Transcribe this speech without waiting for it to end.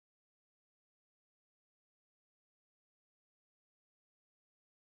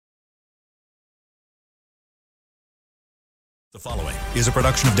The following is a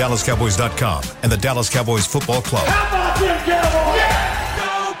production of DallasCowboys.com and the Dallas Cowboys Football Club. How about them Cowboys? Yeah!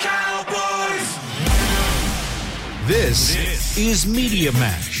 Go Cowboys! This is Media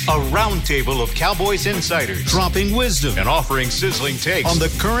Mash, a roundtable of Cowboys insiders dropping wisdom and offering sizzling takes on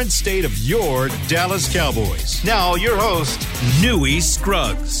the current state of your Dallas Cowboys. Now, your host, Newy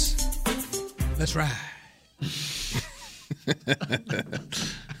Scruggs. Let's ride. Is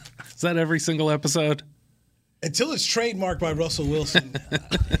that every single episode? Until it's trademarked by Russell Wilson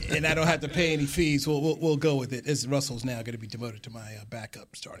and I don't have to pay any fees, we'll go with it. As Russell's now going to be demoted to my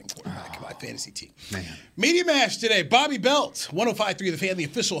backup starting quarterback of my fantasy team. Man. Media Mash today. Bobby Belt, 105.3 The Fan, the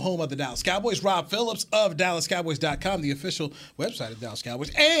official home of the Dallas Cowboys. Rob Phillips of DallasCowboys.com, the official website of Dallas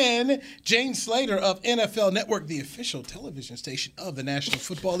Cowboys. And Jane Slater of NFL Network, the official television station of the National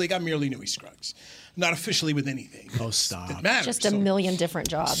Football League. I'm merely Newy Scruggs. Not officially with anything. Oh, stop. That matters. Just a million different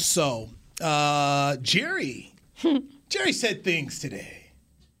jobs. So, Jerry said things today.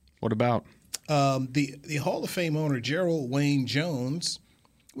 What about? The Hall of Fame owner, Gerald Wayne Jones,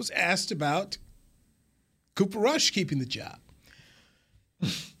 was asked about Cooper Rush keeping the job.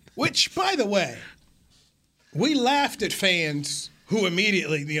 Which, by the way, we laughed at fans who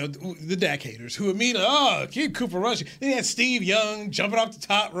immediately, the deck haters, who immediately, keep Cooper Rush. Then you had Steve Young jumping off the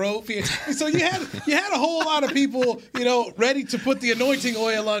top rope. And so you had a whole lot of people, ready to put the anointing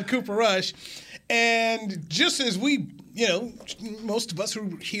oil on Cooper Rush. And just as we, most of us who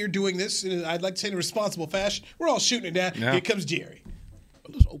are here doing this, I'd like to say in a responsible fashion, we're all shooting it down. Yeah. Here comes Jerry.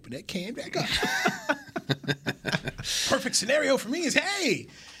 Well, let's open that can back up. Perfect scenario for me is, hey,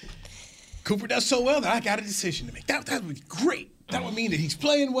 Cooper does so well that I got a decision to make. That would be great. That would mean that he's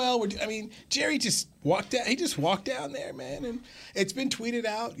playing well. Jerry just walked out. He just walked down there, man. And it's been tweeted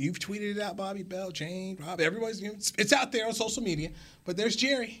out. You've tweeted it out, Bobby Bell, Jane, Rob. Everybody's, it's out there on social media. But there's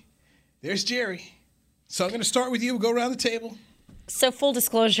Jerry. There's Jerry. So I'm going to start with you. We'll go around the table. So full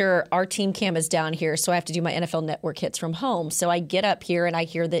disclosure, our team cam is down here, so I have to do my NFL Network hits from home. So I get up here and I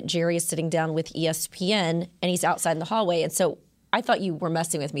hear that Jerry is sitting down with ESPN and he's outside in the hallway. And so I thought you were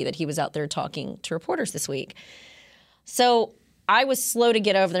messing with me that he was out there talking to reporters this week. So I was slow to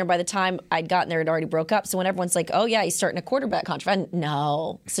get over there. By the time I'd gotten there, it already broke up. So when everyone's like, oh, yeah, he's starting a quarterback controversy.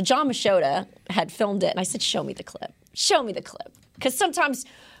 No. So John Machota had filmed it, and I said, show me the clip. Show me the clip. Because sometimes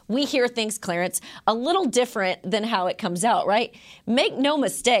we hear things, Clarence, a little different than how it comes out, right? Make no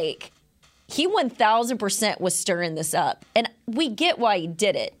mistake, he 1,000% was stirring this up. And we get why he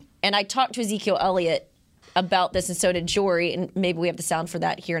did it. And I talked to Ezekiel Elliott about this, and so did Jory, and maybe we have the sound for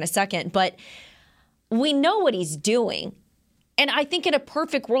that here in a second. But we know what he's doing. And I think in a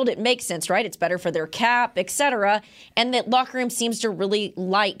perfect world, it makes sense, right? It's better for their cap, et cetera. And that locker room seems to really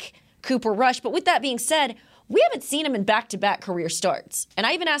like Cooper Rush. But with that being said, we haven't seen him in back-to-back career starts. And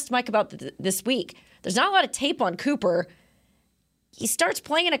I even asked Mike about this week. There's not a lot of tape on Cooper. He starts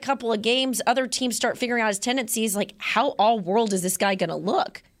playing in a couple of games. Other teams start figuring out his tendencies. Like, how all-world is this guy going to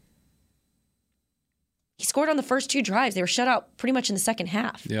look? He scored on the first two drives. They were shut out pretty much in the second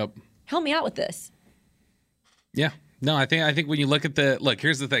half. Yep. Help me out with this. Yeah. No, I think when you look at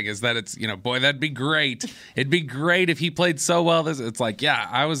here's the thing is that it's, boy, that'd be great. It'd be great if he played so well. It's like,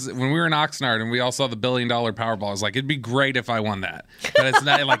 yeah, when we were in Oxnard and we all saw the $1 billion Powerball, I was like, it'd be great if I won that. But it's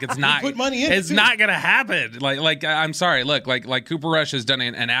not it's not, put money in it's not going to happen. I'm sorry. Look, like Cooper Rush has done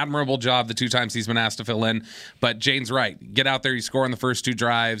an admirable job the two times he's been asked to fill in, but Jane's right. Get out there, you score on the first two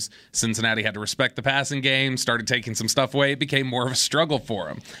drives. Cincinnati had to respect the passing game, started taking some stuff away. It became more of a struggle for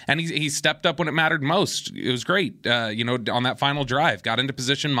him. And he stepped up when it mattered most. It was great. On that final drive, got into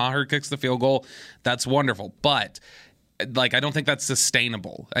position. Maher kicks the field goal. That's wonderful. But, I don't think that's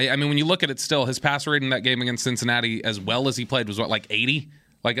sustainable. I mean, when you look at it still, his passer rating in that game against Cincinnati, as well as he played, was 80?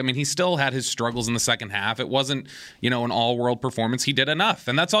 He still had his struggles in the second half. It wasn't, an all-world performance. He did enough.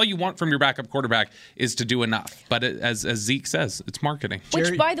 And that's all you want from your backup quarterback is to do enough. But as Zeke says, it's marketing.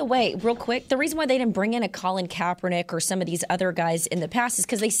 Which, by the way, real quick, the reason why they didn't bring in a Colin Kaepernick or some of these other guys in the past is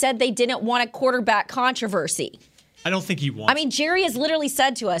because they said they didn't want a quarterback controversy. I don't think he wants. I mean, Jerry has literally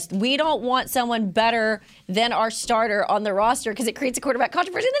said to us, we don't want someone better than our starter on the roster because it creates a quarterback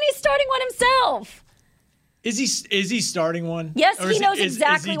controversy. And then he's starting one himself. Is he starting one? Yes, he knows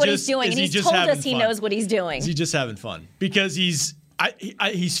exactly what he's doing. And he's told us he knows what he's doing. Is he just having fun? Because he's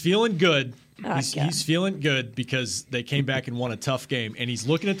feeling good. He's feeling good because they came back and won a tough game. And he's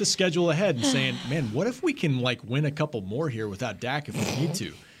looking at the schedule ahead and saying, man, what if we can win a couple more here without Dak if we need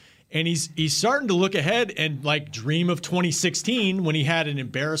to? And he's starting to look ahead and dream of 2016 when he had an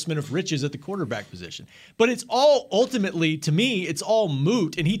embarrassment of riches at the quarterback position. But it's all ultimately, to me, it's all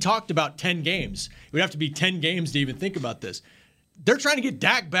moot. And he talked about 10 games. It would have to be 10 games to even think about this. They're trying to get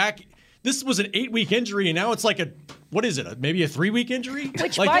Dak back. This was an 8-week injury, and now it's like a what is it? Maybe a 3-week injury?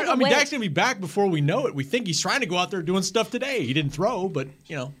 Which, by the way, Dak's going to be back before we know it. We think he's trying to go out there doing stuff today. He didn't throw, but,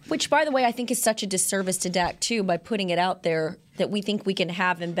 Which, by the way, I think is such a disservice to Dak, too, by putting it out there that we think we can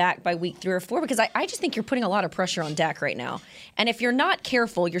have him back by week 3 or 4, because I just think you're putting a lot of pressure on Dak right now. And if you're not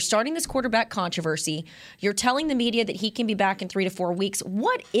careful, you're starting this quarterback controversy. You're telling the media that he can be back in 3 to 4 weeks.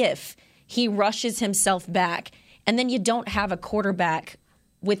 What if he rushes himself back and then you don't have a quarterback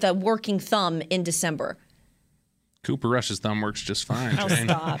with a working thumb in December? Cooper Rush's thumb works just fine. Oh, Jane.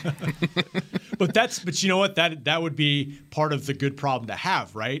 stop. But you know what? That would be part of the good problem to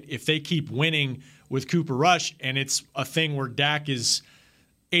have, right? If they keep winning with Cooper Rush and it's a thing where Dak is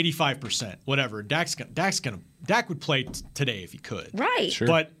 85%, whatever. Dak would play today if he could. Right. Sure.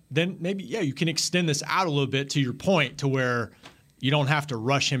 But then maybe, you can extend this out a little bit to your point to where you don't have to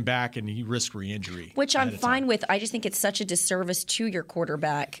rush him back and he risk re-injury. Which I'm fine with. I just think it's such a disservice to your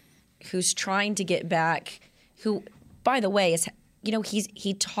quarterback who's trying to get back, who, by the way, is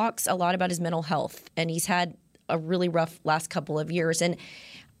he talks a lot about his mental health, and he's had a really rough last couple of years. And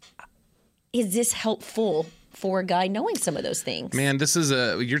is this helpful for a guy knowing some of those things? Man,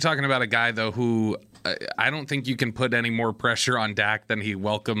 you're talking about a guy, though, who I don't think you can put any more pressure on Dak than he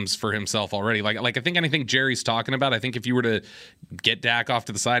welcomes for himself already. Like I think anything Jerry's talking about, I think if you were to get Dak off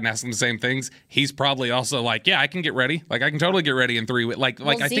to the side and ask him the same things, he's probably also like, yeah, I can get ready. Like I can totally get ready in 3 weeks. I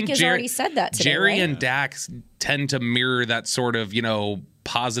think Zeke has already said that today, Jerry right? and Dak tend to mirror that sort of,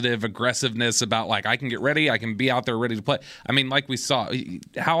 positive aggressiveness about like, I can get ready, I can be out there ready to play. I mean, like we saw,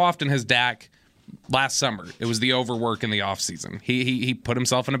 how often has Dak... Last summer, it was the overwork in the offseason. He put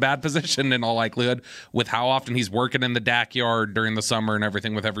himself in a bad position in all likelihood with how often he's working in the Dak yard during the summer and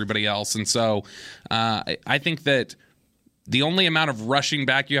everything with everybody else. And so I think that the only amount of rushing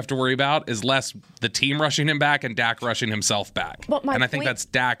back you have to worry about is less the team rushing him back and Dak rushing himself back. And I think that's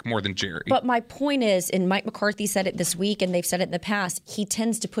Dak more than Jerry. But my point is, and Mike McCarthy said it this week and they've said it in the past, he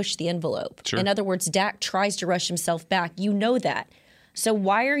tends to push the envelope. Sure. In other words, Dak tries to rush himself back. You know that. So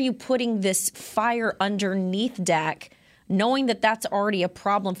why are you putting this fire underneath Dak, knowing that that's already a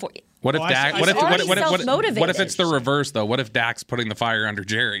problem for? What if Dak? What if it's the self-motivated. reverse though? What if Dak's putting the fire under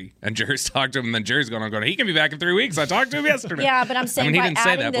Jerry and Jerry's talked to him and then Jerry's going, he can be back in 3 weeks. I talked to him yesterday. Yeah, but I'm saying he by didn't say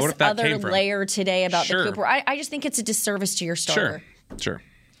adding that. But what this if that other came from? layer today about Sure. the Cooper, I just think it's a disservice to your starter. Sure.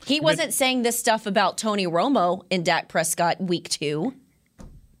 He wasn't saying this stuff about Tony Romo in Dak Prescott week 2.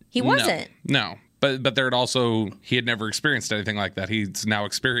 He wasn't. No. But there he had never experienced anything like that. He's now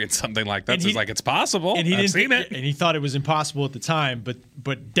experienced something like that. So he's like, it's possible. And I've seen it. And he thought it was impossible at the time.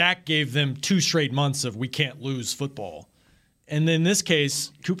 But Dak gave them 2 straight months of we can't lose football. And in this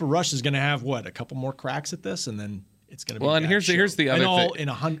case, Cooper Rush is going to have a couple more cracks at this, and then it's going to be. Well, and here's the other thing.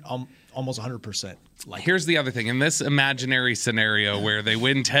 Almost 100%. Here's the other thing. In this imaginary scenario where they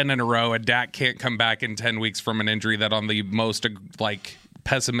win 10 in a row and Dak can't come back in 10 weeks from an injury that on the most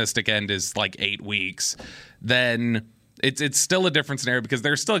pessimistic end is 8 weeks, then it's still a different scenario because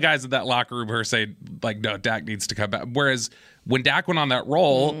there's still guys in that locker room who are saying no, Dak needs to come back. Whereas when Dak went on that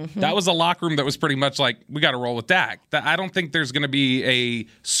roll, that was a locker room that was pretty much like, we got to roll with Dak. I don't think there's going to be a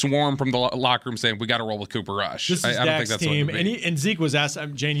swarm from the locker room saying we got to roll with Cooper Rush. This is I don't Dak's think that's team, what it would be. and Zeke was asked.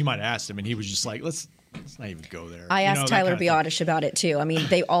 Jane, you might have asked him, and he was just like, let's not even go there. I asked Tyler Biotish about it too. I mean,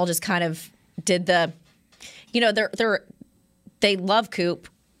 they all just kind of did the, they love Coop.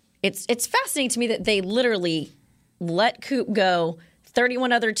 It's fascinating to me that they literally let Coop go.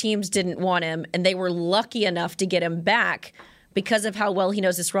 31 other teams didn't want him, and they were lucky enough to get him back because of how well he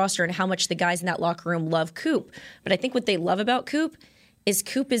knows this roster and how much the guys in that locker room love Coop. But I think what they love about Coop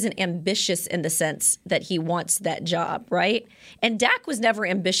isn't ambitious in the sense that he wants that job, right? And Dak was never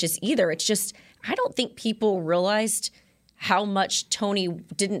ambitious either. It's just I don't think people realized how much Tony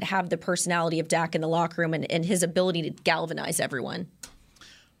didn't have the personality of Dak in the locker room and his ability to galvanize everyone.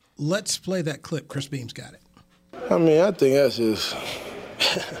 Let's play that clip. Chris Beam's got it. I mean, I think that's just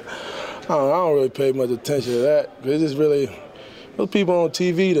I don't really pay much attention to that. It's just really those people on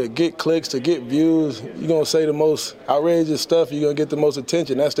TV to get clicks, to get views. You're going to say the most outrageous stuff, you're going to get the most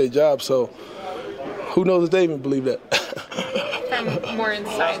attention. That's their job. So who knows if they even believe that. From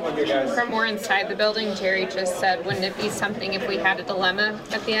more inside the building, Jerry just said, wouldn't it be something if we had a dilemma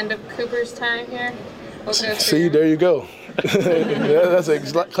at the end of Cooper's time here? See, there you go. That's a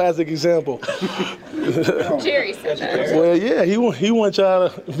classic example. Jerry said that. Well, yeah, he wants y'all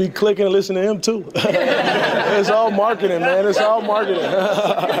to be clicking and listening to him, too. It's all marketing, man. It's all marketing.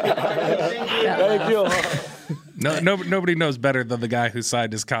 Thank you. Nobody knows better than the guy who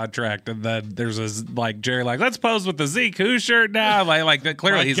signed his contract, and then there's this Jerry let's pose with the Zeke Who shirt now.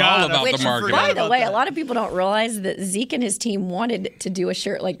 Clearly he's all about the marketing. By the way, a lot of people don't realize that Zeke and his team wanted to do a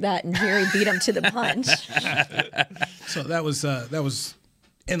shirt like that, and Jerry beat him to the punch. So that was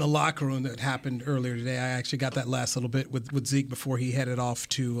in the locker room that happened earlier today. I actually got that last little bit with Zeke before he headed off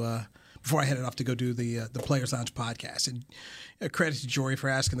to before I headed off to go do the Players Lounge podcast. And credit to Jory for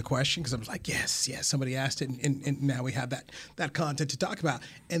asking the question, because I was like, yes, somebody asked it, and now we have that content to talk about.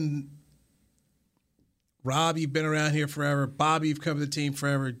 And Rob, you've been around here forever. Bobby, you've covered the team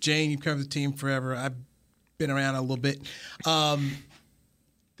forever. Jane, you've covered the team forever. I've been around a little bit.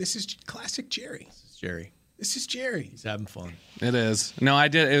 This is classic Jerry. This is Jerry. He's having fun. It is. No, I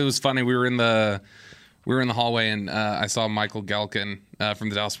did. It was funny. We were in the hallway, and I saw Michael Gelkin from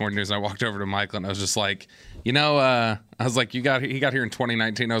the Dallas Morning News, and I walked over to Michael, and I was just like, I was like, he got here in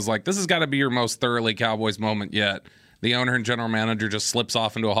 2019. I was like, this has got to be your most thoroughly Cowboys moment yet. The owner and general manager just slips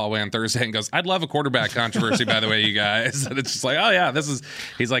off into a hallway on Thursday and goes, I'd love a quarterback controversy, by the way, you guys. And it's just like, oh, yeah,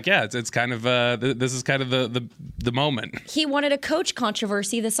 he's like, yeah, it's kind of, this is kind of the moment. He wanted a coach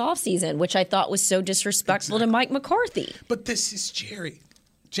controversy this offseason, which I thought was so disrespectful to Mike McCarthy. But this is Jerry.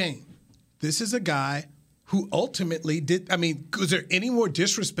 Jane, this is a guy who ultimately did. I mean, was there any more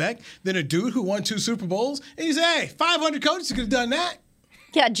disrespect than a dude who won 2 Super Bowls? And you say, hey, 500 coaches could have done that.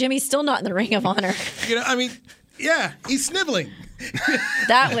 Yeah, Jimmy's still not in the Ring of Honor. Yeah, he's sniveling.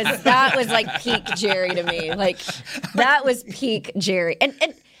 That was like peak Jerry to me. That was peak Jerry.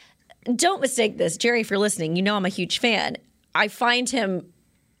 And don't mistake this, Jerry, if you're listening, you know I'm a huge fan.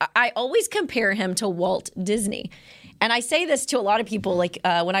 I always compare him to Walt Disney. And I say this to a lot of people,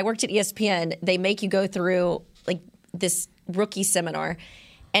 when I worked at ESPN, they make you go through this rookie seminar,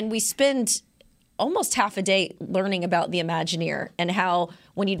 and we spend almost half a day learning about the Imagineer and how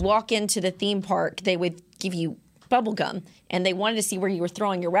when you'd walk into the theme park, they would give you bubble gum, and they wanted to see where you were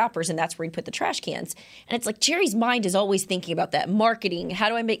throwing your wrappers, and that's where you put the trash cans. And it's like Jerry's mind is always thinking about that marketing. How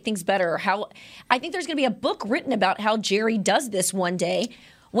do I make things better? I think there's going to be a book written about how Jerry does this one day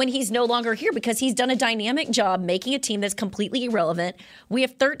when he's no longer here, because he's done a dynamic job making a team that's completely irrelevant. We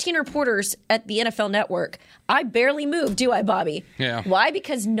have 13 reporters at the NFL Network. I barely move, do I, Bobby? Yeah. Why?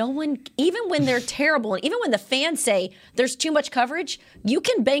 Because no one, even when they're terrible, and even when the fans say there's too much coverage, you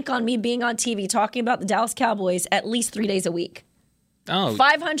can bank on me being on TV talking about the Dallas Cowboys at least 3 days a week. Oh,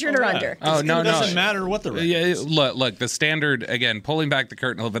 500 or under. Oh, no. It doesn't matter what the record is. Look, the standard, again, pulling back the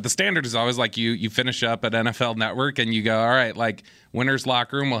curtain a little bit, the standard is always you finish up at NFL Network and you go, all right, winner's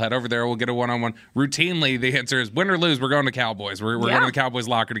locker room, we'll head over there, we'll get a one-on-one. Routinely, the answer is win or lose, we're going to Cowboys. We're going to the Cowboys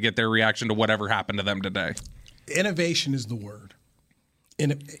locker to get their reaction to whatever happened to them today. Innovation is the word.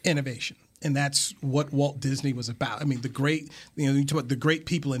 Innovation. And that's what Walt Disney was about. I mean, you talk about the great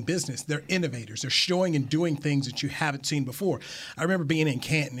people in business, they're innovators. They're showing and doing things that you haven't seen before. I remember being in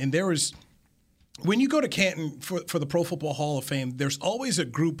Canton, and when you go to Canton for the Pro Football Hall of Fame, there's always a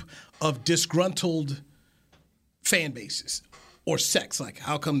group of disgruntled fan bases or sects. Like,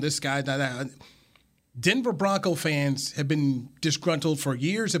 how come this guy, that? Denver Bronco fans have been disgruntled for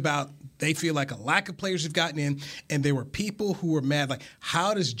years about they feel like a lack of players have gotten in, and there were people who were mad, like,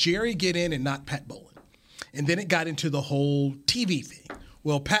 how does Jerry get in and not Pat Bowlen? And then it got into the whole TV thing.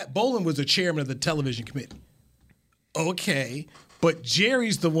 Well, Pat Bowlen was the chairman of the television committee. Okay, but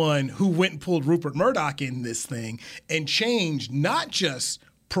Jerry's the one who went and pulled Rupert Murdoch in this thing and changed not just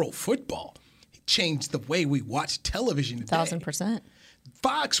pro football, it changed the way we watch television today. 1,000%.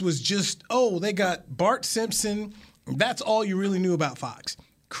 Fox was just, they got Bart Simpson. That's all you really knew about Fox.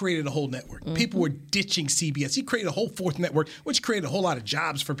 Created a whole network. Mm-hmm. People were ditching CBS. He created a whole fourth network, which created a whole lot of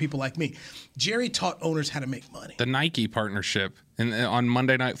jobs for people like me. Jerry taught owners how to make money. The Nike partnership on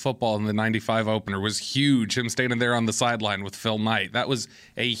Monday Night Football in the 95 opener was huge. Him standing there on the sideline with Phil Knight. That was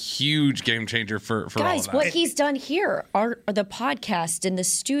a huge game changer for guys, all of that. What he's done here are the podcast in the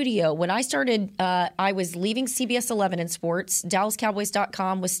studio. When I started, I was leaving CBS 11 in sports.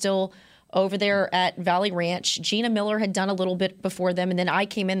 DallasCowboys.com was still over there at Valley Ranch. Gina Miller had done a little bit before them, and then I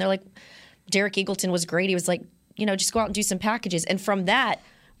came in. They're like, Derek Eagleton was great. He was like, just go out and do some packages. And from that,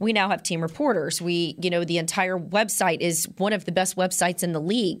 we now have team reporters. The entire website is one of the best websites in the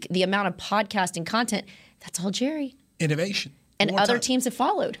league. The amount of podcasting content, that's all Jerry. Innovation. And other teams have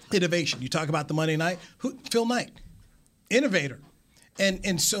followed. Innovation. You talk about the Monday night. Phil Knight, innovator.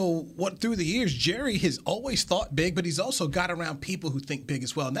 And so through the years, Jerry has always thought big, but he's also got around people who think big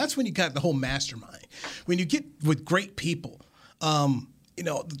as well. And that's when you got the whole mastermind. When you get with great people,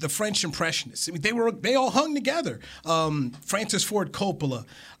 the French Impressionists, they all hung together. Francis Ford Coppola,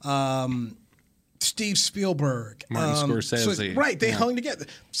 Steve Spielberg, Martin Scorsese. So, right, they hung together.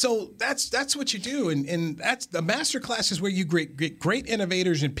 So that's what you do, and that's the master class is where you get great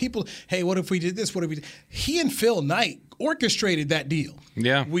innovators and people. Hey, what if we did this? What if we did? He and Phil Knight orchestrated that deal.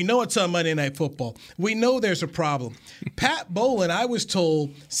 Yeah, we know it's on Monday Night Football. We know there's a problem. Pat Bowlen, I was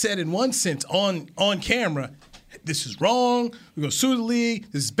told, said in one sense on camera, "This is wrong. We're gonna sue the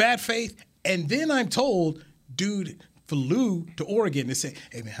league. This is bad faith." And then I'm told, dude flew to Oregon and say,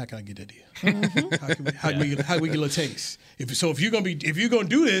 "Hey man, how can I get that deal? How can we get a taste? If you're gonna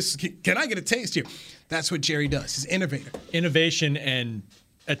do this, can I get a taste here?" That's what Jerry does. He's an innovation and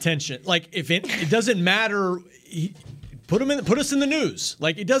attention. Like if it doesn't matter, put us in the news.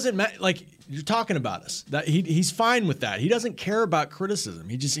 Like it doesn't matter. Like you're talking about us. That he's fine with that. He doesn't care about criticism.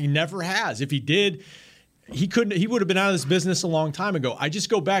 He never has. If he did, he would have been out of this business a long time ago. I just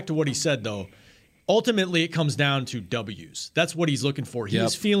go back to what he said though. Ultimately, it comes down to W's. That's what he's looking for.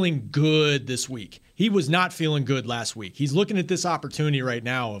 He's feeling good this week. He was not feeling good last week. He's looking at this opportunity right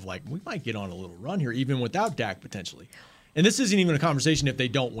now of like, we might get on a little run here, even without Dak potentially. And this isn't even a conversation if they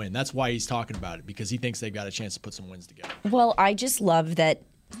don't win. That's why he's talking about it, because he thinks they've got a chance to put some wins together. Well, I just love that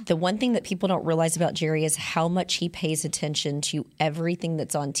the one thing that people don't realize about Jerry is how much he pays attention to everything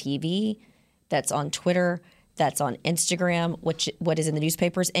that's on TV, that's on Twitter, that's on Instagram, what is in the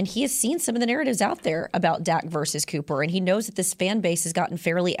newspapers. And he has seen some of the narratives out there about Dak versus Cooper. And he knows that this fan base has gotten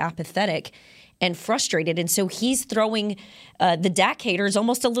fairly apathetic and frustrated. And so he's throwing the Dak haters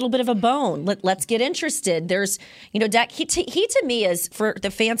almost a little bit of a bone. Let's get interested. There's, Dak, he to me is, for the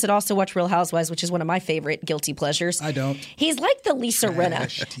fans that also watch Real Housewives, which is one of my favorite guilty pleasures. I don't. He's like the Lisa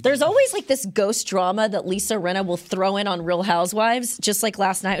Rinna. There's always like this ghost drama that Lisa Rinna will throw in on Real Housewives, just like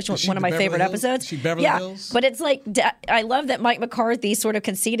last night, which was one of my favorite episodes. She Beverly Hills? But it's like, I love that Mike McCarthy sort of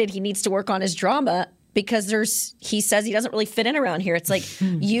conceded he needs to work on his drama, because he says he doesn't really fit in around here. It's like,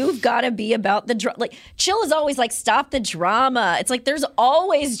 you've got to be about the drama. Like, Chill is always like, stop the drama. It's like, there's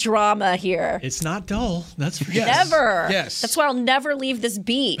always drama here. It's not dull. That's for sure. Never. Yes. That's why I'll never leave this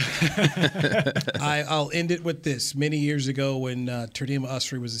beat. I'll end it with this. Many years ago when Turdima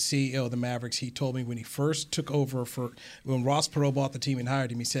Usry was the CEO of the Mavericks, he told me when he first took over when Ross Perot bought the team and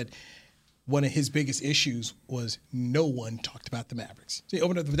hired him, he said, one of his biggest issues was no one talked about the Mavericks. So he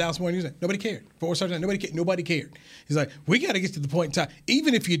opened up the Dallas Morning News, nobody cared. 4 stars, nobody cared. He's like, we got to get to the point in time,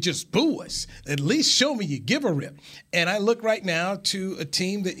 even if you just boo us, at least show me you give a rip. And I look right now to a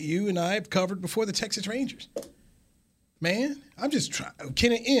team that you and I have covered before, the Texas Rangers. Man, I'm just trying.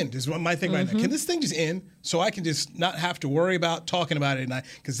 Can it end? Is my thing right now. Can this thing just end so I can just not have to worry about talking about it at night?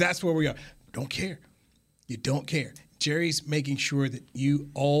 Because that's where we are. Don't care. You don't care. Jerry's making sure that you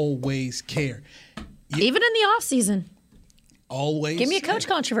always care. Even in the offseason. Always. Give me a coach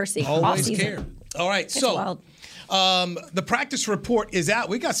controversy. Always off-season. care. All right, It's so wild. The practice report is out.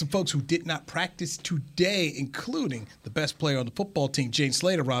 We got some folks who did not practice today, including the best player on the football team, Jane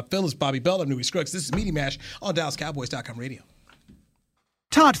Slater, Rob Phillips, Bobby Bell, and Newey Scruggs. This is Media Mash on DallasCowboys.com radio.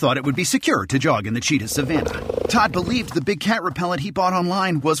 Todd thought it would be secure to jog in the cheetah savanna. Todd believed the big cat repellent he bought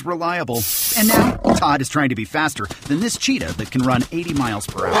online was reliable. And now, Todd is trying to be faster than this cheetah that can run 80 miles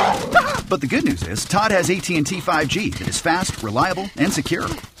per hour. But the good news is, Todd has AT&T 5G that is fast, reliable, and secure.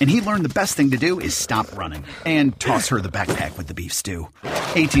 And he learned the best thing to do is stop running and toss her the backpack with the beef stew.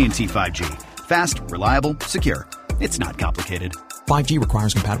 AT&T 5G. Fast, reliable, secure. It's not complicated. 5G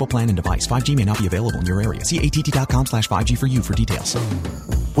requires compatible plan and device. 5G may not be available in your area. See att.com/5G for you for details.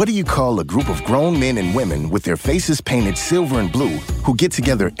 What do you call a group of grown men and women with their faces painted silver and blue who get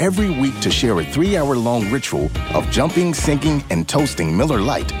together every week to share a 3-hour-long ritual of jumping, singing, and toasting Miller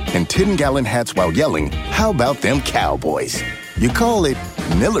Lite in 10-gallon hats while yelling, "How about them Cowboys?" You call it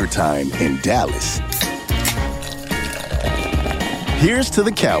Miller Time in Dallas. Here's to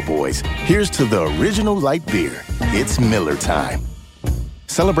the Cowboys. Here's to the original light beer. It's Miller Time.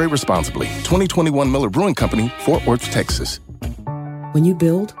 Celebrate responsibly. 2021 Miller Brewing Company, Fort Worth, Texas. When you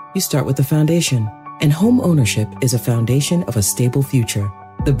build, you start with the foundation. And home ownership is a foundation of a stable future.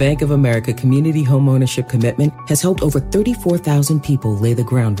 The Bank of America Community Home Ownership Commitment has helped over 34,000 people lay the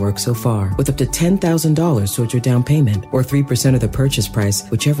groundwork so far, with up to $10,000 towards your down payment or 3% of the purchase price,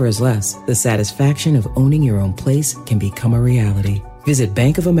 whichever is less. The satisfaction of owning your own place can become a reality. Visit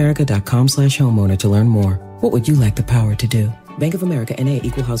bankofamerica.com/homeowner to learn more. What would you like the power to do? Bank of America N.A.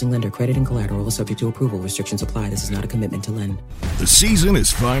 Equal Housing Lender. Credit and collateral is subject to approval. Restrictions apply. This is not a commitment to lend. The season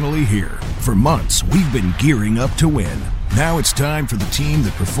is finally here. For months, we've been gearing up to win. Now it's time for the team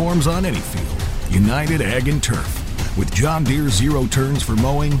that performs on any field. United Ag and Turf. With John Deere Zero Turns for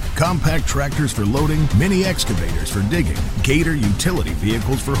mowing, compact tractors for loading, mini excavators for digging, Gator utility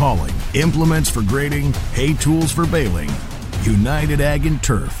vehicles for hauling, implements for grading, hay tools for baling. United Ag and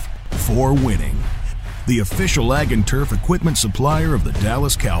Turf. For winning. the official Ag and Turf equipment supplier of the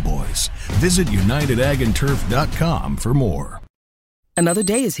Dallas Cowboys. Visit UnitedAgAndTurf.com for more. Another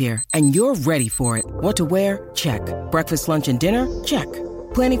day is here, and you're ready for it. What to wear? Check. Breakfast, lunch, and dinner? Check.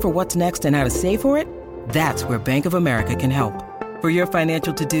 Planning for what's next and how to save for it? That's where Bank of America can help. For your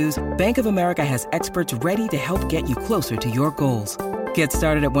financial to-dos, Bank of America has experts ready to help get you closer to your goals. Get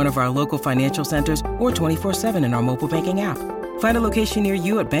started at one of our local financial centers or 24/7 in our mobile banking app. Find a location near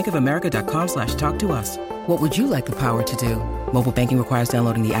you at bankofamerica.com/talktous. What would you like the power to do? Mobile banking requires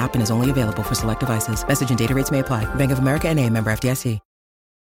downloading the app and is only available for select devices. Message and data rates may apply. Bank of America N.A., member FDIC.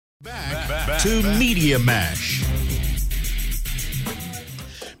 Back to Media Mash.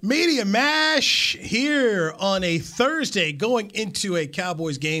 Media Mash here on a Thursday going into a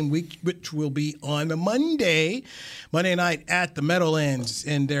Cowboys game week, which will be on a Monday night at the Meadowlands.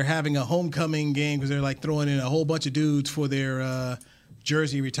 And they're having a homecoming game because they're like throwing in a whole bunch of dudes for their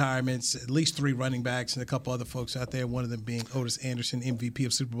jersey retirements, at least 3 running backs and a couple other folks out there, one of them being Otis Anderson, MVP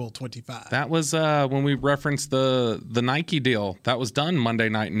of Super Bowl 25. That was when we referenced the Nike deal. That was done Monday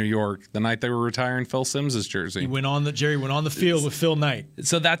night in New York, the night they were retiring Phil Simms' jersey. Jerry went on the field with Phil Knight.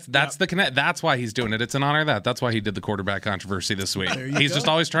 So that's the connect. That's why he's doing it. It's an honor of that. That's why he did the quarterback controversy this week. He's just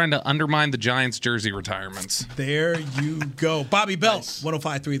always trying to undermine the Giants' jersey retirements. There you go. Bobby Belt,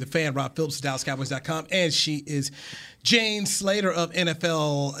 105.3 The Fan, Rob Phillips, DallasCowboys.com, and she is Jane Slater of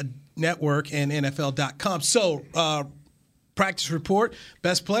NFL Network and NFL.com. So, practice report,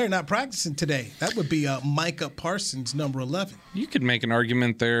 best player not practicing today. That would be Micah Parsons, number 11. You could make an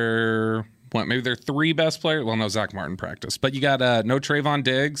argument they're, maybe they're 3 best players? Well, no, Zach Martin practiced. But you got no Trayvon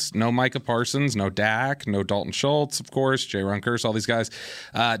Diggs, no Micah Parsons, no Dak, no Dalton Schultz, of course, J-Ron Kearse, all these guys.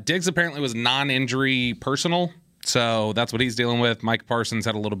 Diggs apparently was non-injury personal. So that's what he's dealing with. Mike Parsons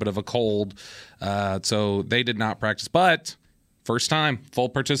had a little bit of a cold, so they did not practice. But first time, full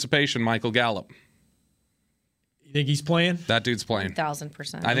participation, Michael Gallup. You think he's playing? That dude's playing.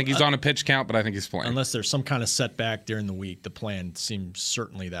 1,000%. I think he's on a pitch count, but I think he's playing. Unless there's some kind of setback during the week. The plan seems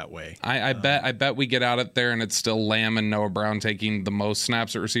certainly that way. I bet we get out there and it's still Lamb and Noah Brown taking the most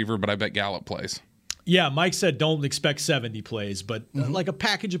snaps at receiver, but I bet Gallup plays. Yeah, Mike said don't expect 70 plays, but like a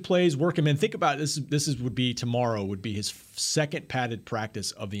package of plays, work him in. Think about this. Tomorrow would be his second padded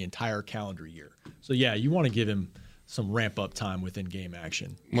practice of the entire calendar year. So yeah, you want to give him some ramp up time within game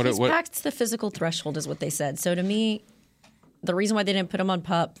action. He's past the physical threshold, is what they said. So to me, the reason why they didn't put him on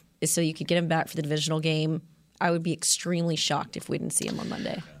PUP is so you could get him back for the divisional game. I would be extremely shocked if we didn't see him on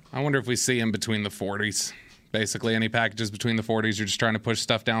Monday. I wonder if we see him between the 40s. Basically, any packages between the 40s, you're just trying to push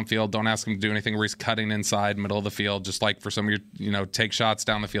stuff downfield. Don't ask him to do anything where he's cutting inside, middle of the field. Just like for some of your, take shots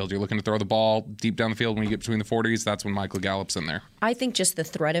down the field. You're looking to throw the ball deep down the field when you get between the 40s. That's when Michael Gallup's in there. I think just the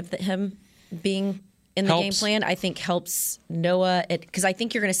threat of him being in the game plan, I think helps Noah. Because I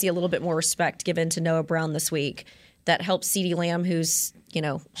think you're going to see a little bit more respect given to Noah Brown this week. That helps CeeDee Lamb, who's,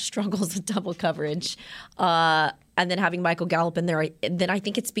 struggles with double coverage. And then having Michael Gallup in there, then I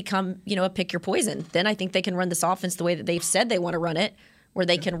think it's become, a pick your poison. Then I think they can run this offense the way that they've said they want to run it, where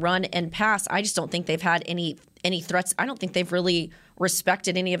they can run and pass. I just don't think they've had any threats. I don't think they've really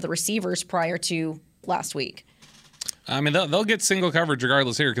respected any of the receivers prior to last week. I mean, they'll get single coverage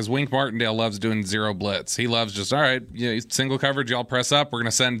regardless here because Wink Martindale loves doing zero blitz. He loves just, all right, single coverage, y'all press up. We're going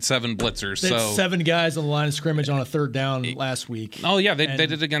to send 7 blitzers. So 7 guys on the line of scrimmage on a third down last week. Oh, yeah, they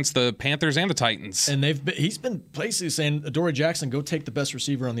did it against the Panthers and the Titans. And he's been basically saying, Adoree Jackson, go take the best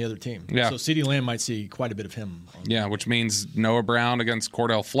receiver on the other team. Yeah. So CeeDee Lamb might see quite a bit of him. Yeah, which means Noah Brown against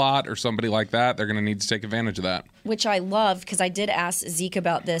Cordell Flott or somebody like that. They're going to need to take advantage of that. Which I love because I did ask Zeke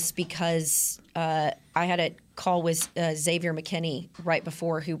about this because I had a call with Xavier McKinney right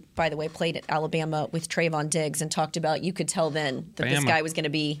before, who, by the way, played at Alabama with Trayvon Diggs and talked about you could tell then that this guy was going to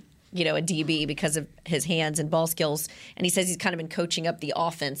be, a DB because of his hands and ball skills. And he says he's kind of been coaching up the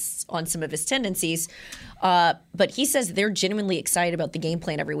offense on some of his tendencies. But he says they're genuinely excited about the game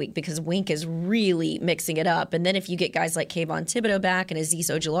plan every week because Wink is really mixing it up. And then if you get guys like Kayvon Thibodeau back and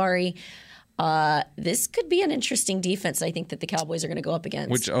Azeez Ojulari, this could be an interesting defense, I think, that the Cowboys are going to go up against.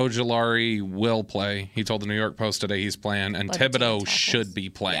 Which Ojulari will play. He told the New York Post today he's playing, and Thibodeau should be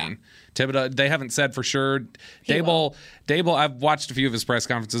playing. Yeah. Thibodeau, they haven't said for sure. Dable, I've watched a few of his press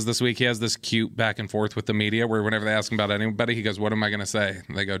conferences this week. He has this cute back and forth with the media where whenever they ask him about anybody, he goes, what am I going to say?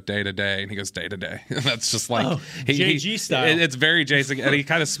 And they go, day to day. And he goes, day to day. That's just like JG style. It's very Jason, and he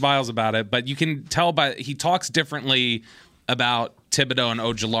kind of smiles about it. But you can tell he talks differently about Thibodeau and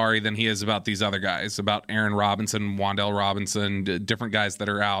Ojulari than he is about these other guys, about Aaron Robinson, Wan'Dale Robinson, different guys that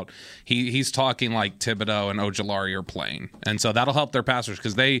are out. He's talking like Thibodeau and Ojulari are playing. And so that'll help their passers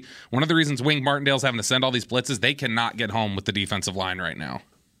because one of the reasons Wink Martindale's having to send all these blitzes, they cannot get home with the defensive line right now.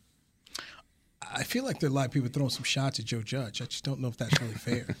 I feel like there are a lot of people throwing some shots at Joe Judge. I just don't know if that's really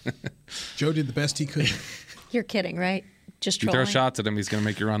fair. Joe did the best he could. You're kidding, right? Just you trolling. throw shots at him, he's going to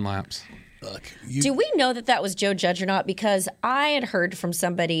make you run laps. Look, do we know that was Joe Judge or not? Because I had heard from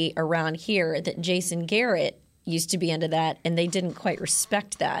somebody around here that Jason Garrett used to be into that, and they didn't quite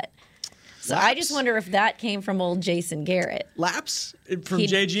respect that. So I just wonder if that came from old Jason Garrett. Laps from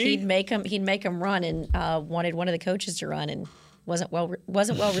JG? He'd make him run, and wanted one of the coaches to run, and wasn't well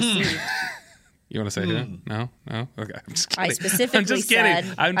received. You want to say who? No? Okay. I'm just kidding. I specifically said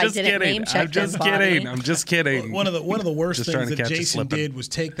I'm just I didn't kidding. name check his body. I'm just kidding. One of the worst Just things trying to that catch you Jason slipping. did was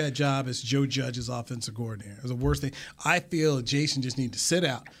take that job as Joe Judge's offensive coordinator. It was the worst thing. I feel Jason just needed to sit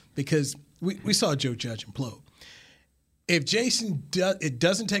out because we saw Joe Judge implode. If Jason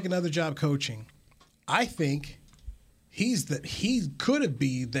doesn't take another job coaching, I think he could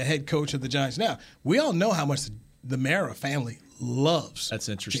be the head coach of the Giants. Now, we all know how much the Mara family loves. That's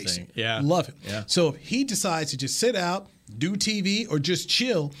interesting. Jason. Yeah. Love him. Yeah. So if he decides to just sit out, do TV, or just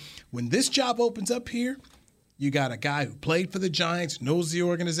chill, when this job opens up here, you got a guy who played for the Giants, knows the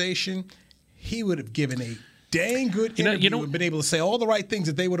organization. He would have given a dang good interview and been able to say all the right things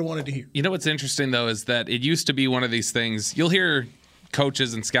that they would have wanted to hear. You know what's interesting, though, is that it used to be one of these things. You'll hear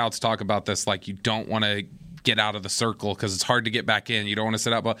coaches and scouts talk about this like you don't want to get out of the circle because it's hard to get back in. You don't want to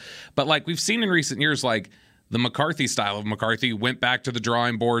sit out. But like we've seen in recent years, like the McCarthy style of McCarthy went back to the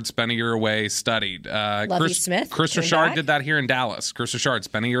drawing board, spent a year away, studied. Chris Richard did that here in Dallas. Chris Richard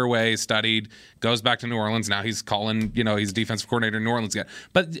spent a year away, studied, goes back to New Orleans. Now he's calling, he's defensive coordinator in New Orleans again.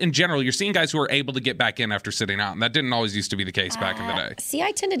 But in general, you're seeing guys who are able to get back in after sitting out. And that didn't always used to be the case back in the day. See,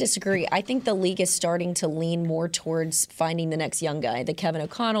 I tend to disagree. I think the league is starting to lean more towards finding the next young guy. The Kevin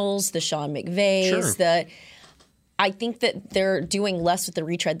O'Connells, the Sean McVays, I think that they're doing less with the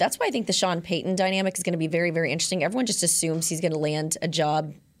retread. That's why I think the Sean Payton dynamic is going to be very, very interesting. Everyone just assumes he's going to land a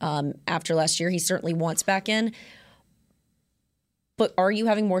job after last year. He certainly wants back in. But are you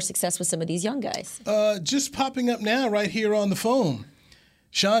having more success with some of these young guys? Just popping up now right here on the phone.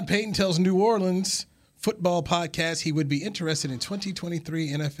 Sean Payton tells New Orleans football podcast he would be interested in 2023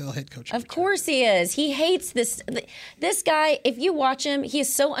 NFL head coaching. Of course he is. He hates this guy. If you watch him, he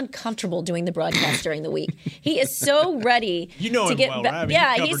is so uncomfortable doing the broadcast during the week. He is so ready to get back.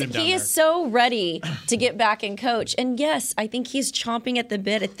 Yeah, he is so ready to get back and coach. And yes, I think he's chomping at the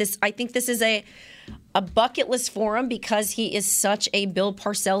bit at this. I think this is a bucket list for him because he is such a Bill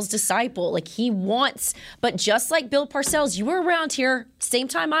Parcells disciple. Like he wants, but just like Bill Parcells, you were around here same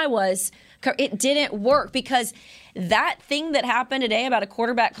time I was. It didn't work because that thing that happened today about a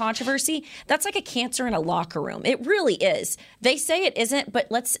quarterback controversy, that's like a cancer in a locker room. It really is. They say it isn't, but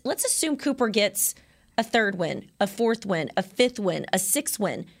let's assume Cooper gets a third win, a fourth win, a fifth win, a sixth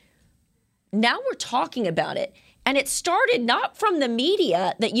win. Now we're talking about it. And it started not from the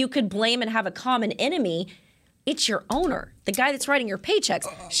media that you could blame and have a common enemy. It's your owner, the guy that's writing your paychecks.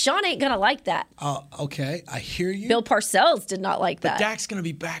 Sean ain't going to like that. Okay, I hear you. Bill Parcells did not like that. But Dak's going to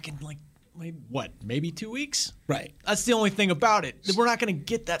be back in maybe 2 weeks? Right. That's the only thing about it. We're not going to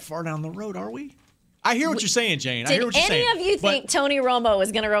get that far down the road, are we? I hear what you're saying, Jane. I hear what you're saying. Did any of you think Tony Romo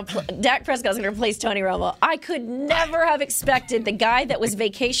was going to Dak Prescott was going to replace Tony Romo? I could never have expected the guy that was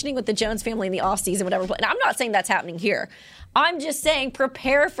vacationing with the Jones family in the offseason would ever play. And I'm not saying that's happening here. I'm just saying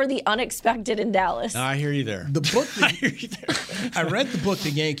prepare for the unexpected in Dallas. I hear you there. I hear you there. I read the book,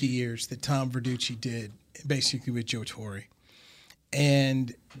 The Yankee Years, that Tom Verducci did, basically with Joe Torre.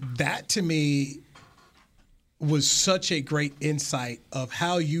 And that, to me, was such a great insight of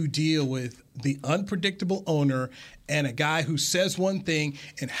how you deal with the unpredictable owner and a guy who says one thing,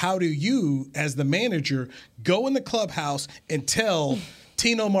 and how do you, as the manager, go in the clubhouse and tell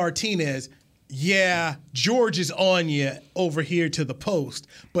Tino Martinez, yeah, George is on you over here to the post,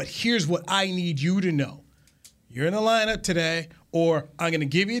 but here's what I need you to know. You're in the lineup today, or I'm going to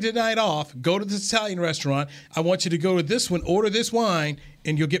give you tonight off. Go to this Italian restaurant. I want you to go to this one, order this wine,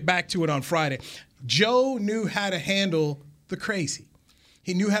 and you'll get back to it on Friday. Joe knew how to handle the crazy.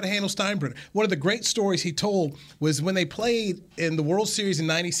 He knew how to handle Steinbrenner. One of the great stories he told was when they played in the World Series in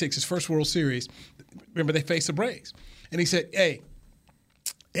 '96, his first World Series. Remember, they faced the Braves. And he said, hey,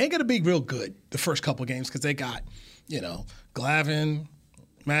 they ain't going to be real good the first couple games because they got, Glavine,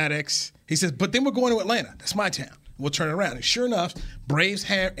 Maddox. He says, but then we're going to Atlanta. That's my town. We'll turn it around. And sure enough, Braves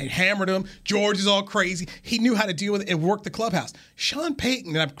hammered him. George is all crazy. He knew how to deal with it and work the clubhouse. Sean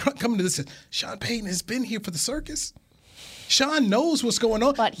Payton, and I'm coming to this, Sean Payton has been here for the circus. Sean knows what's going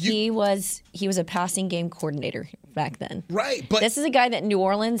on. But he was a passing game coordinator back then. Right. But this is a guy that in New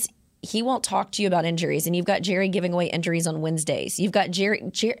Orleans, he won't talk to you about injuries. And you've got Jerry giving away injuries on Wednesdays. You've got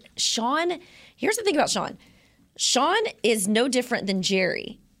Sean. Here's the thing about Sean. Sean is no different than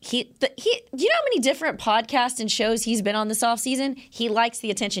Jerry. you know how many different podcasts and shows he's been on this offseason? He likes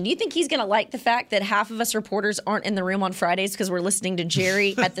the attention. Do you think he's going to like the fact that half of us reporters aren't in the room on Fridays because we're listening to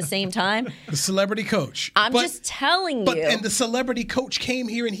Jerry at the same time? The celebrity coach. I'm just telling you. And the celebrity coach came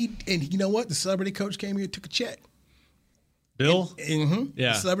here and you know what? The celebrity coach came here and took a check. Bill?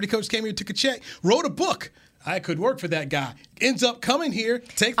 Yeah. The celebrity coach came here, took a check, wrote a book. I could work for that guy. Ends up coming here,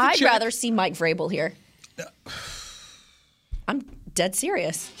 take the check. I'd rather see Mike Vrabel here. I'm dead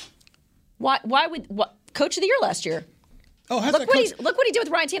serious. Why would Coach of the Year last year? Oh, look what he did with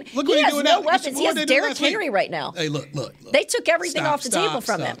Ryan Tannehill. He has no weapons. He has Derrick Henry right now. Hey, look. They took everything off the table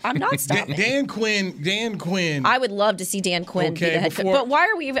from him. I'm not stopping. Dan Quinn. I would love to see Dan Quinn be the head coach. But why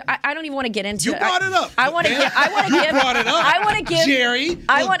are we even? I don't even want to get into it. You brought it up. I want to give. You brought it up. I want to give Jerry.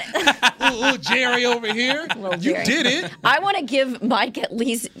 I want little Jerry over here. You did it. I want to give Mike at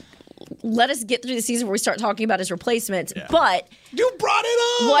least. Let us get through the season where we start talking about his replacements. Yeah. But you brought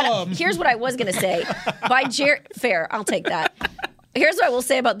it up. Here's what I was going to say. By Jerry, fair, I'll take that. Here's what I will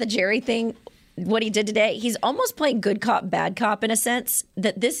say about the Jerry thing. What he did today, he's almost playing good cop, bad cop in a sense.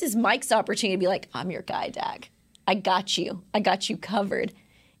 That this is Mike's opportunity to be like, I'm your guy, Dak. I got you covered.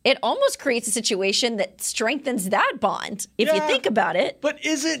 It almost creates a situation that strengthens that bond if you think about it. But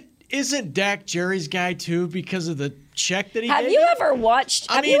isn't Dak Jerry's guy too because of the check that he Have gave? you ever watched?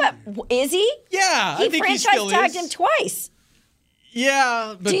 Is he? Yeah, he I think franchise he still tagged is. him twice.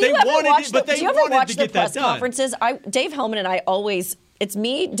 Yeah, but do they you ever wanted watch it, but they do you ever wanted watch to the get that press done. conferences? Dave Hellman and I always. It's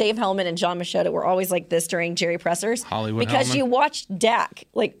me, Dave Hellman, and John Machado. We're always like this during Jerry pressers. Hollywood because Hellman. You watch Dak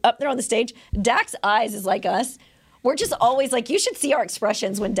like up there on the stage. Dak's eyes is like us. We're just always like, you should see our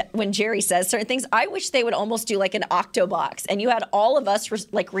expressions when Jerry says certain things. I wish they would almost do like an Octobox, and you had all of us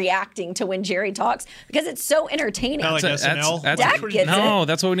reacting to when Jerry talks because it's so entertaining. Like SNL? Dak gets it.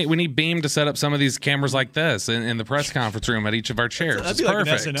 That's what we need. We need Beam to set up some of these cameras like this in the press conference room at each of our chairs. That'd it's be like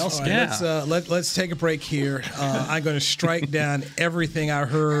perfect. an SNL skit. Right, let's take a break here. I'm going to strike down everything I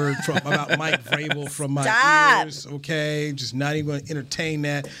heard about Mike Vrabel from my ears. Okay, just not even going to entertain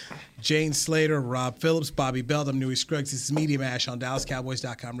that. Jane Slater, Rob Phillips, Bobby Belt, I'm Newy Scruggs. This is Media Mash on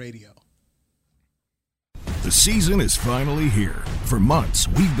DallasCowboys.com radio. The season is finally here. For months,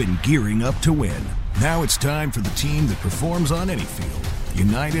 we've been gearing up to win. Now it's time for the team that performs on any field,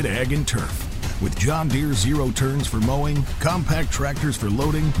 United Ag and Turf. With John Deere Zero Turns for mowing, compact tractors for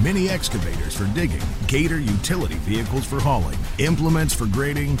loading, mini excavators for digging, Gator utility vehicles for hauling, implements for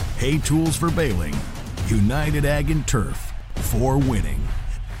grading, hay tools for baling. United Ag and Turf, for winning.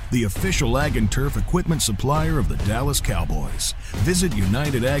 The official Ag and Turf equipment supplier of the Dallas Cowboys. Visit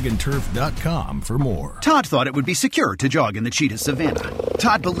UnitedAgAndTurf.com for more. Todd thought it would be secure to jog in the cheetah savanna.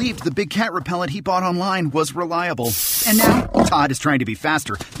 Todd believed the big cat repellent he bought online was reliable. And now, Todd is trying to be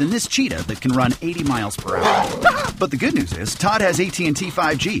faster than this cheetah that can run 80 miles per hour. But the good news is, Todd has AT&T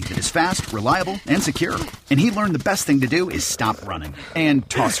 5G that is fast, reliable, and secure. And he learned the best thing to do is stop running and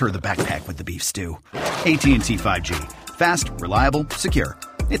toss her the backpack with the beef stew. AT&T 5G. Fast, reliable, secure.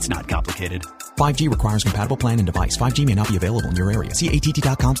 It's not complicated. 5G requires compatible plan and device. 5G may not be available in your area. See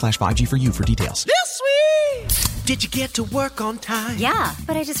att.com/5G for you for details. This week! Did you get to work on time? Yeah,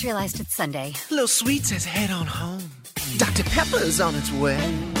 but I just realized it's Sunday. Little Sweet says head on home. Dr. Pepper's on its way.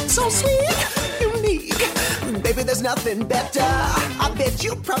 So sweet, unique. Baby, there's nothing better. I bet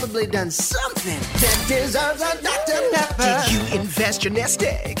you've probably done something that deserves a Dr. Pepper. Did you invest your nest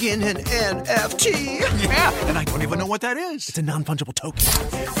egg in an NFT? Yeah, and I don't even know what that is. It's a non-fungible token.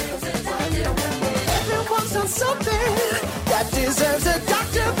 Everyone's done something that deserves a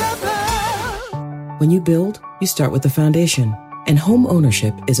Dr. Pepper. When you build, you start with the foundation. And home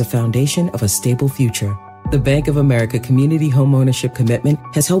ownership is a foundation of a stable future. The Bank of America Community Home Ownership Commitment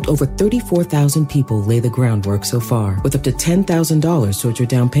has helped over 34,000 people lay the groundwork so far, with up to $10,000 towards your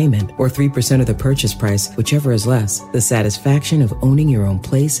down payment or 3% of the purchase price, whichever is less. The satisfaction of owning your own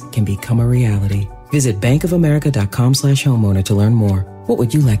place can become a reality. Visit bankofamerica.com/homeowner to learn more. What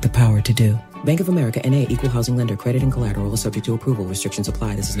would you like the power to do? Bank of America N.A. Equal Housing Lender. Credit and collateral is subject to approval. Restrictions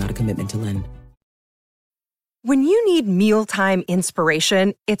apply. This is not a commitment to lend. When you need mealtime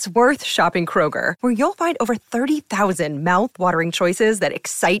inspiration, it's worth shopping Kroger, where you'll find over 30,000 mouth-watering choices that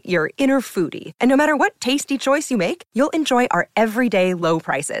excite your inner foodie. And no matter what tasty choice you make, you'll enjoy our everyday low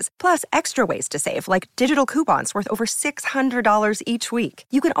prices, plus extra ways to save, like digital coupons worth over $600 each week.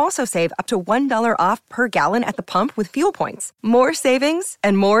 You can also save up to $1 off per gallon at the pump with fuel points. More savings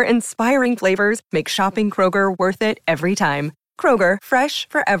and more inspiring flavors make shopping Kroger worth it every time. Kroger, fresh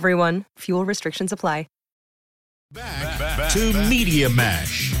for everyone. Fuel restrictions apply. Back to Media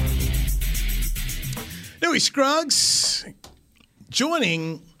Mash. Newy Scruggs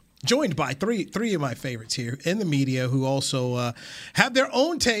joining joined by three of my favorites here in the media who also have their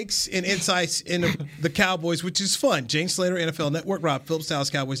own takes and insights into the Cowboys, which is fun. James Slater, NFL Network, Rob Phillips,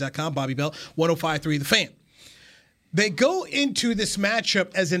 DallasCowboys.com, Bobby Bell, 105.3 The Fan. They go into this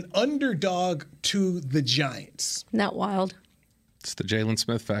matchup as an underdog to the Giants. Isn't that wild? It's the Jalen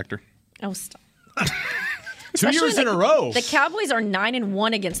Smith factor. Oh, stop. 2 years in a row. The Cowboys are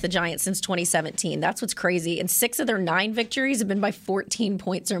 9-1 against the Giants since 2017. That's what's crazy. And 6 of their 9 victories have been by 14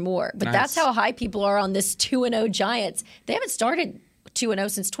 points or more. But that's how high people are on this 2-0 Giants. They haven't started 2-0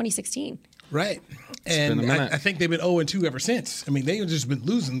 since 2016. Right. And I think they've been 0-2 ever since. I mean, they've just been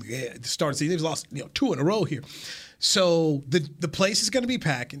losing the start of the season. They've lost 2 in a row here. So the place is going to be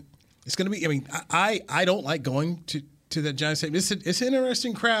packing. It's going to be. I mean, I don't like going to the Giants Stadium. It's an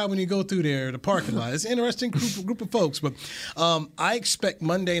interesting crowd when you go through there, the parking lot. It's an interesting group of folks. But I expect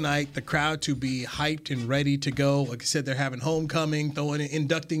Monday night the crowd to be hyped and ready to go. Like I said, they're having homecoming,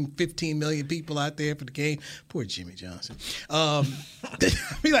 inducting 15 million people out there for the game. Poor Jimmy Johnson.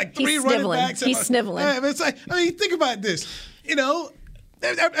 Be like 3 running backs. He's sniveling. It's like, I mean, think about this.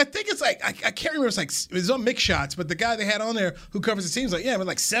 I think it's like I can't remember. It was on mixed shots, but the guy they had on there who covers the team's like, it was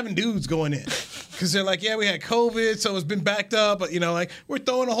like 7 dudes going in because they're like, we had COVID, so it's been backed up, but we're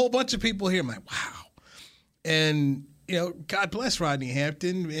throwing a whole bunch of people here. I'm like, wow, and God bless Rodney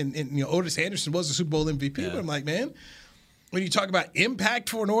Hampton and Otis Anderson was the Super Bowl MVP. Yeah. But I'm like, man, when you talk about impact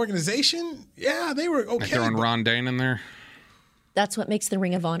for an organization, they were okay. Like throwing Ron Dane in there. That's what makes the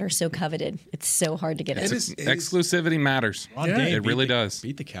Ring of Honor so coveted. It's so hard to get in. Exclusivity matters. It really does.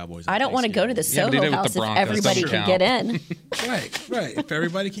 Beat the Cowboys. I don't want to go to the Soho House if everybody can get in. Right. If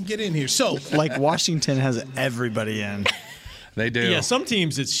everybody can get in here. So, like Washington has everybody in. They do. Yeah, some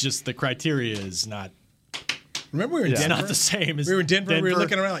teams it's just the criteria is not. Remember we were in Denver? It's not the same as we were in Denver. We were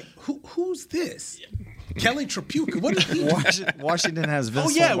looking around like, who's this? Kelly Trapuka. What did he Washington has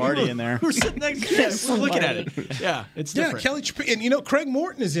Vince Lombardi in there. We're sitting next to him. We're looking at it. Yeah, it's different. Yeah, Kelly Trapuka. And Craig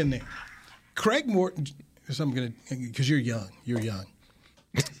Morton is in there. Craig Morton, because you're young. You're young.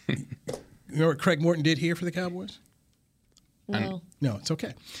 You know what Craig Morton did here for the Cowboys? No. No, it's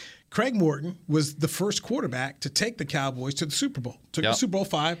okay. Craig Morton was the first quarterback to take the Cowboys to the Super Bowl. Took the Super Bowl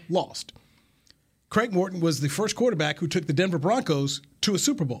 5, lost. Craig Morton was the first quarterback who took the Denver Broncos to a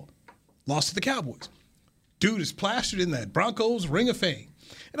Super Bowl. Lost to the Cowboys. Dude is plastered in that Broncos Ring of Fame.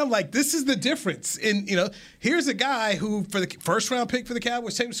 And I'm like, this is the difference. And, here's a guy who, for the first round pick for the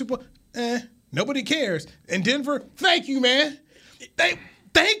Cowboys, taking the Super Bowl, nobody cares. And Denver, thank you, man.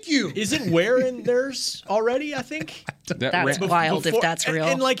 Thank you. Isn't Ware in theirs already, I think? That's wild if that's real.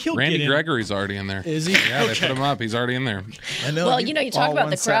 And he'll Randy get in. Gregory's already in there. Is he? Yeah, they put him up. He's already in there. I know. Well, you talk about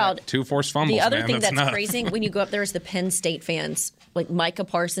the crowd. 2 forced fumbles, The other man. thing that's nuts. crazy, when you go up there is the Penn State fans, like Micah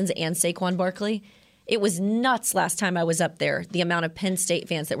Parsons and Saquon Barkley. It was nuts last time I was up there, the amount of Penn State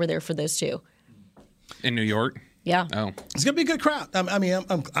fans that were there for those two. In New York? Yeah. Oh. It's going to be a good crowd. I'm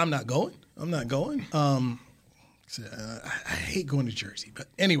not going. I hate going to Jersey. But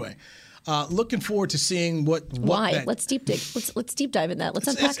anyway, looking forward to seeing what Why? Let's deep dig. Let's deep dive in that. Let's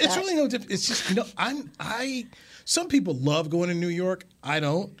unpack that. It's really no different. It's just, some people love going to New York. I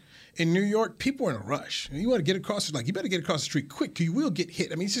don't. In New York, people are in a rush. You want to get across, you better get across the street quick. You will get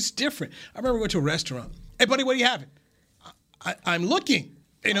hit. I mean, it's just different. I remember going to a restaurant. Hey, buddy, what are you having? I'm looking.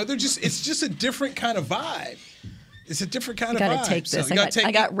 It's just a different kind of vibe. It's a different kind of vibe. You got to take this.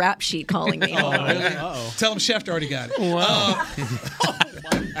 I got Rap Sheet calling me. Oh, really? Uh-oh. Tell him Schefter already got it. Wow.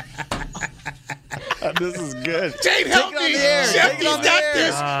 This is good. Jane, help me. Schefter's got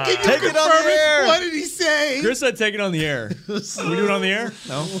this. Can you confirm it? What did he say? Chris said take it on the air. Are we doing it on the air?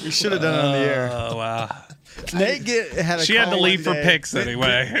 No. We should have done it on the air. Oh, wow. Nate She had to leave for picks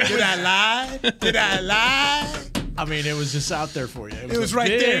anyway. Did I lie? I mean, it was just out there for you. It was right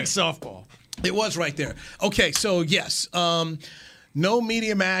big there. Softball. It was right there. Okay, so yes, no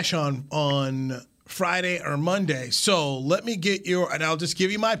Media Mash on Friday or Monday. So let me get and I'll just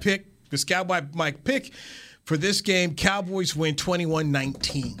give you my pick. This my pick for this game, Cowboys win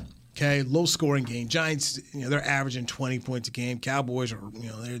 21-19. Okay, low scoring game. Giants, they're averaging 20 points a game. Cowboys are,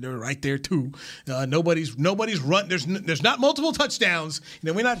 they're right there too. Nobody's run. There's not multiple touchdowns.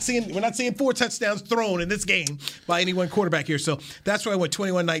 We're not seeing 4 touchdowns thrown in this game by any one quarterback here. So that's why I went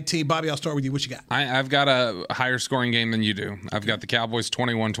 21-19. Bobby, I'll start with you. What you got? I've got a higher scoring game than you do. I've got the Cowboys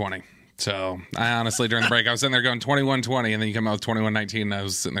 21-20. So I honestly, during the break, I was sitting there going 21-20, and then you come out with 21-19, and I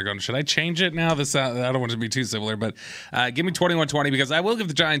was sitting there going, should I change it now? I don't want it to be too similar, but give me 21-20 because I will give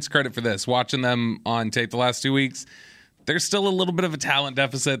the Giants credit for this. Watching them on tape the last 2 weeks, there's still a little bit of a talent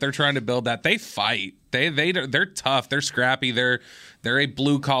deficit. They're trying to build that. They fight. They're tough. They're scrappy. They're a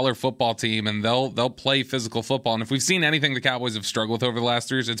blue collar football team, and they'll play physical football. And if we've seen anything the Cowboys have struggled with over the last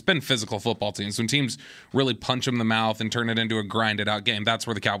 3 years, it's been physical football teams. When teams really punch them in the mouth and turn it into a grinded out game, that's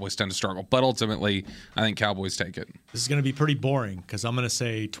where the Cowboys tend to struggle. But ultimately, I think Cowboys take it. This is going to be pretty boring because I'm going to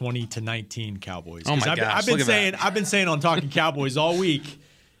say 20-19 Cowboys. Oh my gosh! I've been saying on Talking Cowboys all week,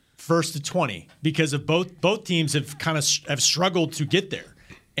 1st-20, because of both teams have have struggled to get there.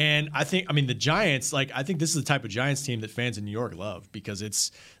 And I think the Giants, I think this is the type of Giants team that fans in New York love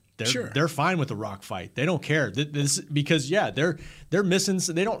because they're fine with the rock fight. They don't care. They're missing.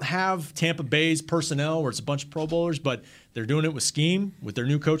 They don't have Tampa Bay's personnel where it's a bunch of Pro Bowlers, but they're doing it with scheme, with their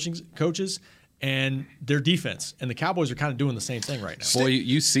new coaches, and their defense. And the Cowboys are kind of doing the same thing right now. Boy,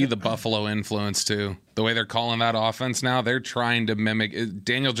 you see the Buffalo influence too. The way they're calling that offense now, they're trying to mimic.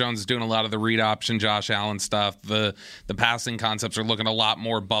 Daniel Jones is doing a lot of the read option, Josh Allen stuff. The passing concepts are looking a lot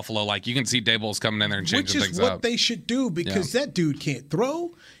more Buffalo-like. You can see Daboll's coming in there and changing things up. Which is what they should do because that dude can't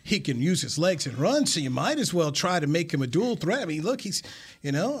throw. He can use his legs and run, so you might as well try to make him a dual threat. I mean, look, he's,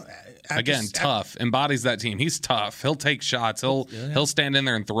 tough. Embodies that team. He's tough. He'll take shots. He'll stand in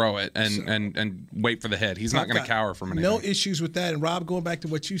there and throw it and wait for the hit. He's not going to cower from anything. No issues with that. And Rob, going back to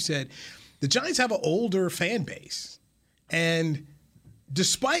what you said, the Giants have an older fan base. And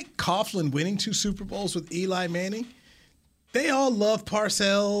despite Coughlin winning 2 Super Bowls with Eli Manning, they all love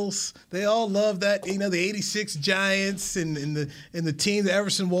Parcells. They all love that, the 86 Giants and the team that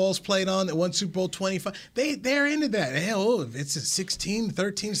Everson Walls played on that won Super Bowl 25. They're into that. Hell, if it's a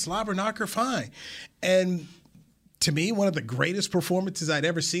 16-13 slobber knocker, fine. And to me, one of the greatest performances I'd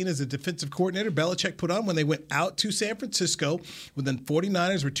ever seen as a defensive coordinator Belichick put on when they went out to San Francisco when the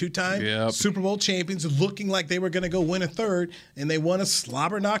 49ers were 2-time Super Bowl champions, looking like they were going to go win a third, and they won a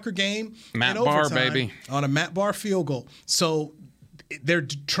slobber knocker game Matt Barr, baby, on a Matt Barr field goal. So they're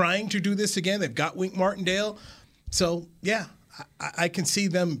trying to do this again. They've got Wink Martindale. So, yeah, I can see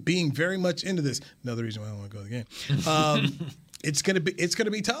them being very much into this. Another reason why I don't want to go to the game. It's gonna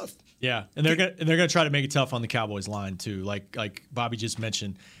be tough. Yeah, and they're gonna try to make it tough on the Cowboys line too. Like Bobby just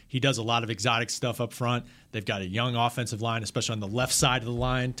mentioned, he does a lot of exotic stuff up front. They've got a young offensive line, especially on the left side of the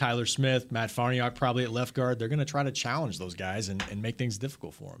line. Tyler Smith, Matt Farniok probably at left guard. They're going to try to challenge those guys and make things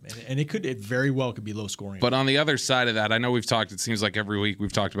difficult for them. And it very well could be low scoring. But on the other side of that, I know we've talked, it seems like every week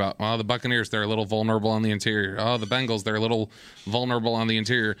we've talked about, the Buccaneers, they're a little vulnerable on the interior. The Bengals, they're a little vulnerable on the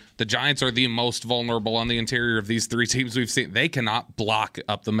interior. The Giants are the most vulnerable on the interior of these 3 teams we've seen. They cannot block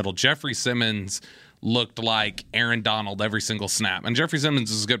up the middle. Jeffrey Simmons looked like Aaron Donald every single snap. And Jeffrey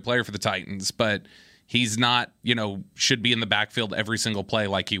Simmons is a good player for the Titans, but he's not, should be in the backfield every single play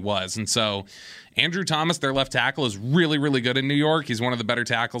like he was. And so Andrew Thomas, their left tackle, is really, really good in New York. He's one of the better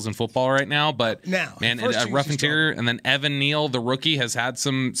tackles in football right now. But, a rough interior. And then Evan Neal, the rookie, has had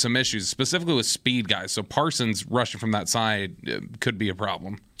some issues, specifically with speed guys. So Parsons rushing from that side could be a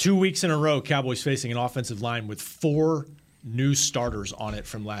problem. 2 weeks in a row, Cowboys facing an offensive line with 4 new starters on it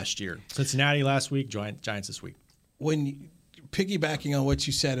from last year. Cincinnati last week, Giants this week. When piggybacking on what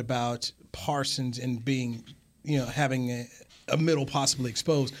you said about Parsons and being, having a middle possibly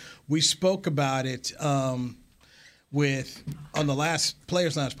exposed, we spoke about it on the last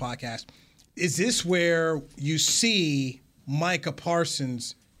Players Lounge podcast. Is this where you see Micah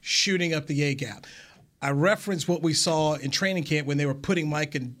Parsons shooting up the A-gap? I referenced what we saw in training camp when they were putting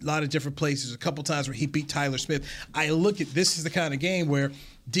Mike in a lot of different places, a couple times where he beat Tyler Smith. I look at this is the kind of game where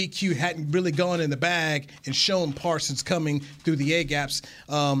DQ hadn't really gone in the bag and shown Parsons coming through the A-gaps.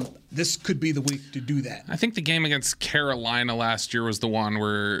 This could be the week to do that. I think the game against Carolina last year was the one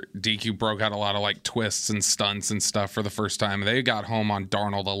where DQ broke out a lot of twists and stunts and stuff for the first time. They got home on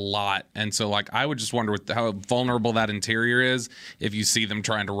Darnold a lot. And so I would just wonder how vulnerable that interior is if you see them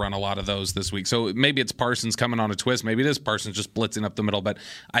trying to run a lot of those this week. So maybe it's Parsons coming on a twist. Maybe it is Parsons just blitzing up the middle. But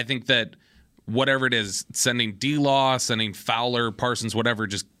I think that whatever it is, sending D-Law, sending Fowler, Parsons, whatever,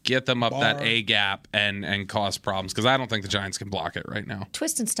 just get them up that A-gap and cause problems, because I don't think the Giants can block it right now.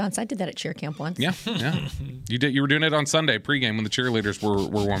 Twist and stunts. I did that at cheer camp once. Yeah. You were doing it on Sunday pregame when the cheerleaders were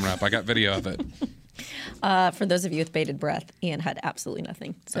warming up. I got video of it. For those of you with bated breath, Ian had absolutely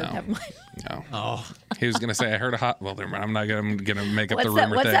nothing. So never mind. No. Oh. He was going to say, I heard a hot... Well, I'm not going to make up the rumor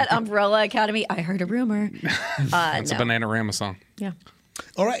thing. What's that Umbrella Academy? I heard a rumor. It's a Bananarama song. Yeah.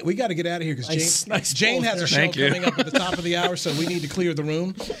 All right, we got to get out of here because Jane has a show coming up at the top of the hour, so we need to clear the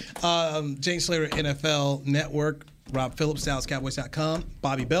room. Jane Slater, NFL Network, Rob Phillips, DallasCowboys.com,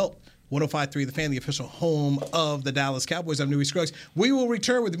 Bobby Belt, 105.3 The Fan, the official home of the Dallas Cowboys. I'm Newey Scruggs. We will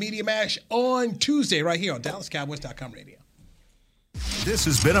return with the Media Mash on Tuesday right here on DallasCowboys.com radio. This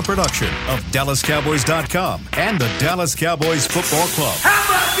has been a production of DallasCowboys.com and the Dallas Cowboys Football Club. How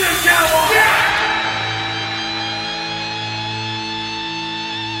about this, Cowboys? Yeah!